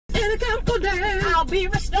a couple days, I'll be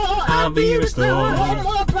restored. I'll be restored. No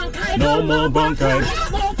more bronchitis. No more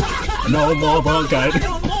bronchitis. No more bronchitis.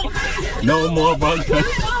 No more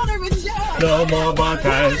bronchitis. No more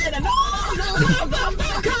bronchitis.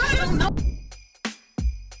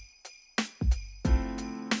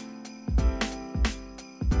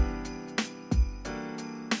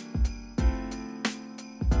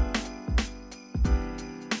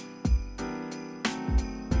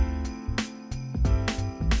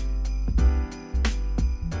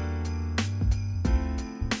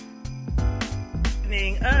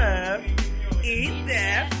 Of eat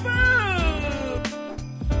that food.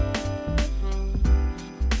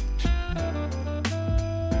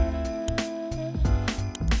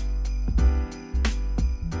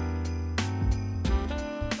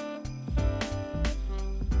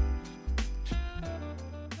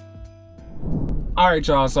 All right,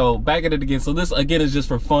 y'all, so back at it again. So this again is just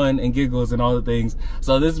for fun and giggles and all the things.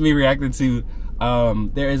 So this is me reacting to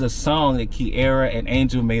there is a song that Kierra and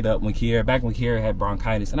Angel made up when Kierra had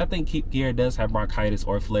bronchitis, and I think Kierra does have bronchitis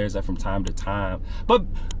or flares up from time to time. But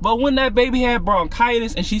when that baby had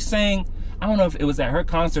bronchitis and she sang, I don't know if it was at her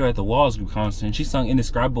concert or at the Walls Group concert, and she sung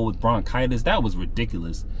Indescribable with bronchitis, that was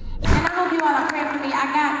ridiculous. And I hope you all are praying for me.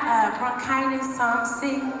 I got bronchitis, so I'm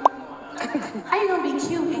sick. How you gonna be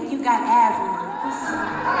cute and you got asthma?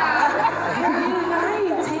 How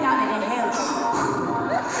you take out an inhaler?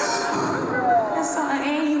 That's so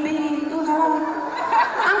and you big.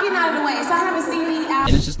 I'm getting out of the way, so I have a CD out.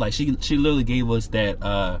 And it's just like she literally gave us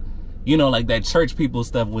that you know, like that church people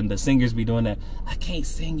stuff when the singers be doing that. I can't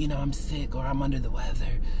sing, you know, I'm sick or I'm under the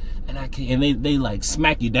weather, and I can't. And they like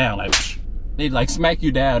smack you down, like they like smack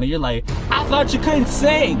you down, and you're like, I thought you couldn't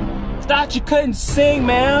sing. Thought you couldn't sing,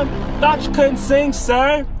 ma'am. Thought you couldn't sing,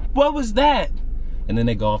 sir. What was that? And then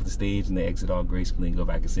they go off the stage and they exit all gracefully and go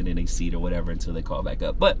back and sit in a seat or whatever until they call back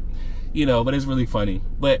up. But, you know, but it's really funny.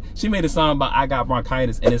 But she made a song about I got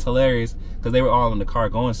bronchitis, and it's hilarious because they were all in the car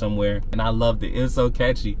going somewhere, and I loved it. It was so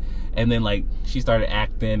catchy. And then like she started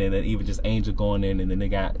acting, and then even just Angel going in, and then they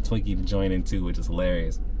got Twinkie to join in too, which is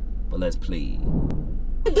hilarious. But let's play.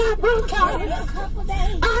 I got bronchitis. In a couple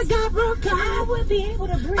days, I got bronchitis. I will be able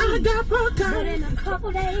to breathe. I got bronchitis. But in a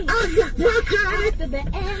couple days, I got bronchitis. after the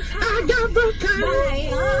I got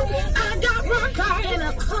bronchitis. I got bronchitis. in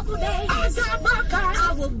a couple days, I got bronchitis.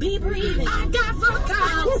 I will be breathing. I got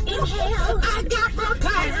bronchitis. Inhale. I got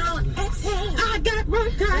bronchitis. I'll exhale. I got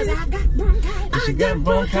bronchitis. I got bronchitis. She got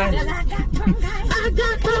bronchitis. I got bronchitis. I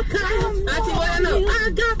got bronchitis.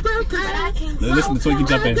 I got bronchitis. Listen to Twinkie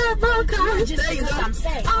jump in. I got bronchitis. Just because I'm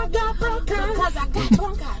saying. I got bronchitis. Because I got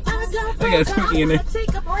bronchitis. I got bronchitis.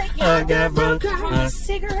 Take a break. I got From a bronchitis.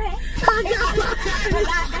 cigarette. I got bronchitis.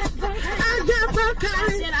 I got bronchitis. I got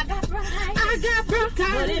bronchitis. I got bronchitis. I got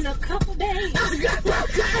bronchitis. But in a couple days, I got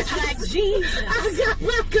bronchitis. like Jesus, I got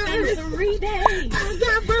bronchitis. in 3 days, I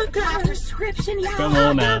got my bronchitis. prescription, y'all, Come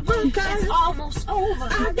on now. it's almost over.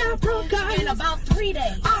 I got bronchitis. In about 3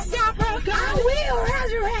 days, I got bronchitis. I will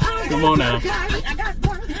resurrect. Come on now. I got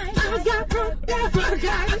bronchitis. I got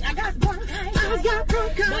bronchitis. I got bronchitis. I got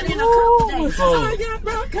bronchitis. But in a couple days, Oh. in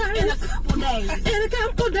a couple days, In a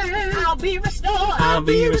couple days, I'll be restored. I'll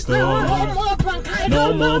be restored. No more bronchitis.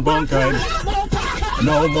 No more bronchitis.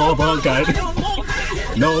 No more bronchitis.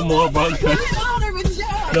 No more bronchitis.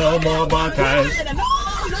 No more bronchitis.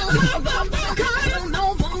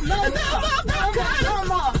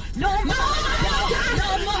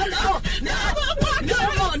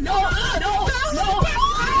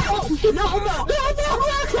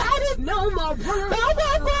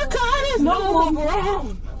 No more bra.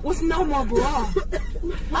 What's no more bra?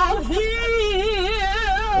 I'm here.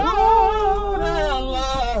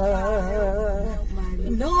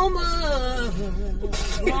 No more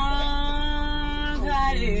bronchitis.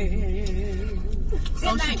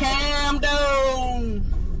 So she calmed down.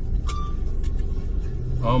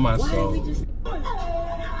 Oh, my soul.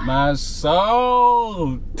 My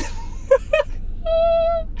soul.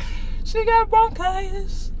 She got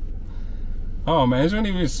bronchitis. Oh man, she don't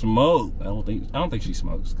even smoke. I don't think she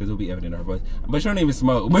smokes because it'll be evident in her voice. But she don't even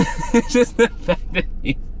smoke. But it's just the fact that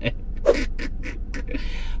he said.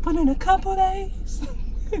 But in a couple days,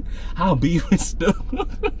 I'll be restored.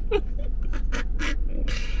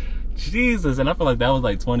 Jesus, and I feel like that was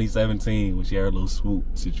like 2017 when she had her little swoop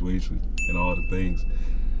situation and all the things.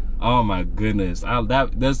 Oh my goodness,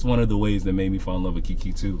 that's one of the ways that made me fall in love with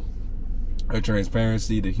KIKI too. Her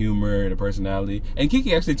transparency, the humor, the personality. And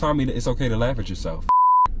KIKI actually taught me that it's okay to laugh at yourself.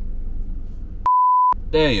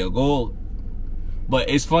 There you go. But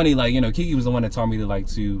it's funny, like, you know, KIKI was the one that taught me to, like,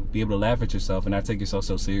 to be able to laugh at yourself and not take yourself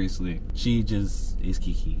so seriously. She just is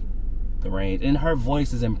KIKI. the range, and her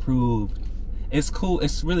voice is improved. It's cool.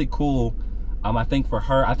 It's really cool. I think for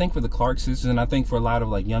her, I think for the Clark sisters, and I think for a lot of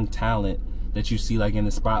like young talent that you see like in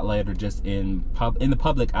the spotlight or just in the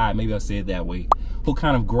public eye, maybe I'll say it that way, who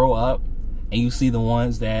kind of grow up, and you see the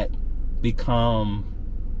ones that become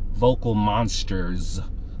vocal monsters,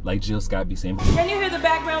 like Jill Scott be saying. Can you hear the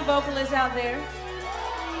background vocalists out there?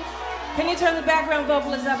 Can you turn the background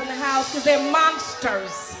vocalists up in the house? Because they're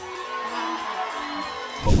monsters.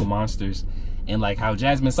 Vocal monsters. And like how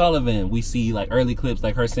Jasmine Sullivan, we see like early clips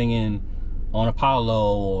like her singing on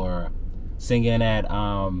Apollo, or singing at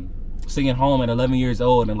singing home at 11 years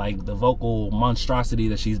old, and like the vocal monstrosity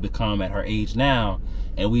that she's become at her age now.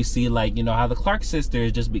 And we see like, you know, how the Clark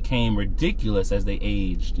sisters just became ridiculous as they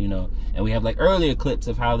aged, you know. And we have like earlier clips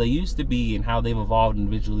of how they used to be and how they've evolved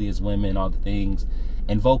individually as women, all the things,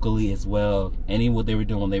 and vocally as well, and even what they were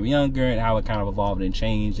doing when they were younger, and how it kind of evolved and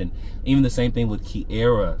changed. And even the same thing with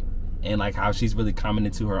Kierra, and like how she's really coming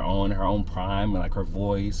into her own prime, and like her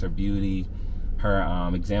voice, her beauty,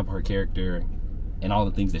 her example, her character, and all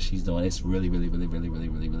the things that she's doing. It's really cool.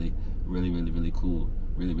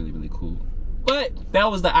 Really cool. But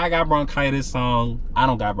that was the I Got Bronchitis song. I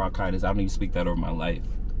don't got bronchitis. I don't even speak that over my life.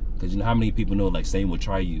 Because you know how many people know like Satan will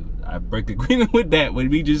try you. I break agreement with that,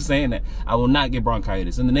 with me just saying that. I will not get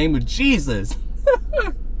bronchitis in the name of Jesus.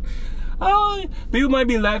 Oh, people might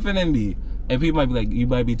be laughing at me, and people might be like, you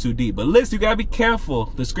might be too deep. But listen, you gotta be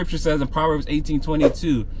careful. The scripture says in Proverbs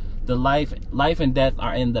 18:22, the life and death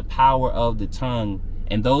are in the power of the tongue,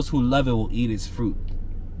 and those who love it will eat its fruit.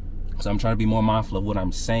 So I'm trying to be more mindful of what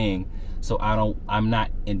I'm saying, so I'm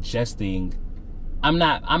not ingesting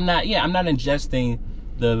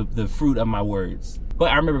the fruit of my words.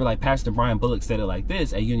 But I remember like Pastor Brian Bullock said it like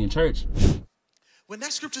this at Union Church. When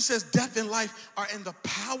that scripture says death and life are in the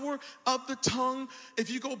power of the tongue, if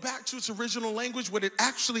you go back to its original language, what it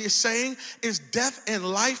actually is saying is death and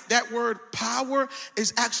life. That word power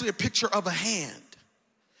is actually a picture of a hand.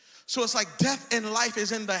 So it's like death and life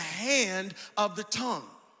is in the hand of the tongue.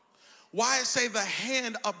 Why I say the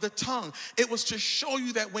hand of the tongue? It was to show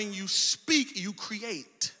you that when you speak, you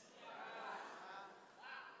create.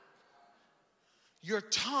 Your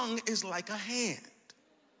tongue is like a hand.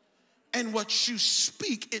 And what you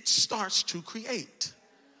speak, it starts to create.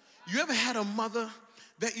 You ever had a mother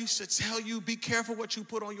that used to tell you, be careful what you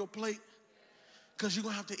put on your plate, because you're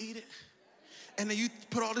going to have to eat it? And then you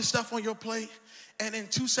put all this stuff on your plate, and in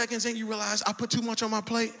 2 seconds in you realize, I put too much on my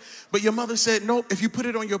plate. But your mother said, nope, if you put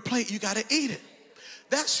it on your plate, you got to eat it.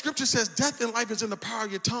 That scripture says death and life is in the power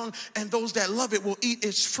of your tongue, and those that love it will eat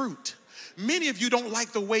its fruit. Many of you don't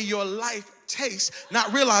like the way your life tastes,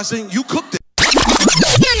 not realizing you cooked it.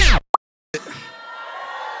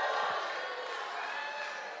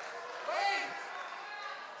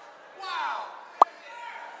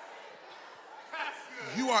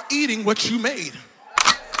 You are eating what you made.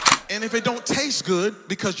 And if it don't taste good,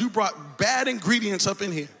 because you brought bad ingredients up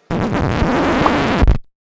in here.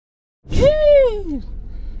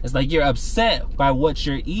 It's like you're upset by what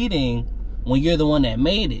you're eating when you're the one that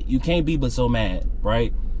made it. You can't be but so mad,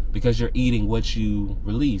 right? Because you're eating what you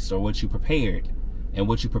released or what you prepared. And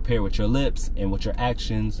what you prepare with your lips and with your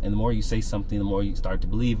actions. And the more you say something, the more you start to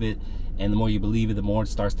believe it. And the more you believe it, the more it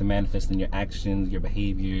starts to manifest in your actions, your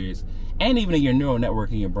behaviors, and even in your neural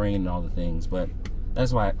network in your brain and all the things. But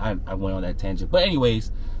that's why I went on that tangent. But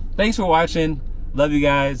anyways, thanks for watching. Love you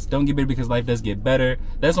guys. Don't get bitter because life does get better.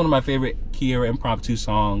 That's one of my favorite Kierra impromptu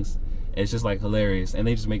songs. It's just like hilarious. And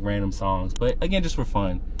they just make random songs. But again, just for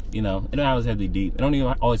fun. You know, it don't always have to be deep. It don't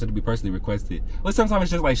even always have to be personally requested. But sometimes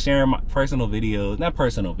it's just like sharing my personal videos. Not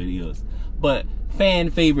personal videos, but fan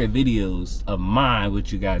favorite videos of mine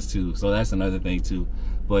with you guys too. So that's another thing too.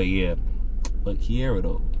 But yeah. But Kierra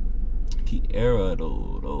though. Kierra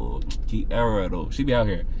though. She be out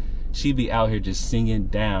here. She be out here just singing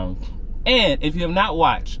down. And if you have not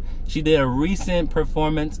watched, she did a recent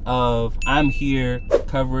performance of I'm Here,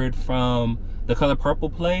 covered from the Color Purple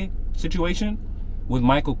play situation with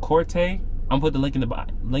Michael Corte. I'm gonna put the link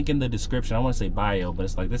in the description. I want to say bio, but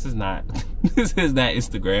it's like this is not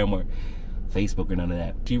Instagram or Facebook or none of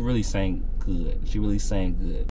that. She really sang good.